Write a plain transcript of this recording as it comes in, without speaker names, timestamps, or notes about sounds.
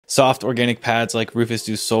soft organic pads like Rüfüs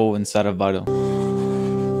do soul inside of Vital.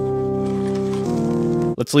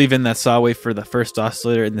 Let's leave in that saw wave for the first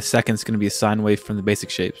oscillator, and the second is going to be a sine wave from the basic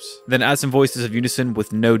shapes. Then add some voices of unison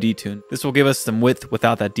with no detune. This will give us some width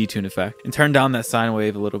without that detune effect, and turn down that sine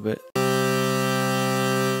wave a little bit.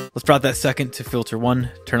 Let's drop that second to filter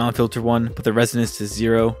 1, turn on filter 1, put the resonance to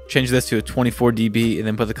 0, change this to a 24 dB, and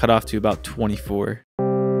then put the cutoff to about 24.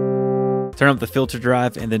 Turn up the filter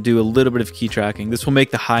drive, and then do a little bit of key tracking. This will make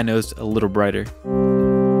the high notes a little brighter.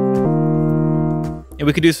 And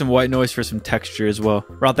we could do some white noise for some texture as well.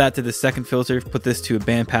 Route that to the second filter, put this to a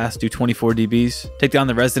bandpass, do 24 dBs, take down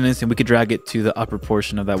the resonance, and we could drag it to the upper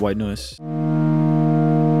portion of that white noise.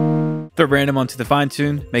 Throw random onto the fine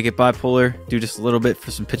tune, make it bipolar, do just a little bit for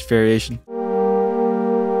some pitch variation.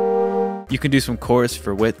 You can do some chorus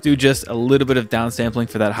for width, do just a little bit of downsampling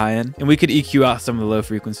for that high end, and we could EQ out some of the low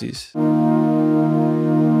frequencies.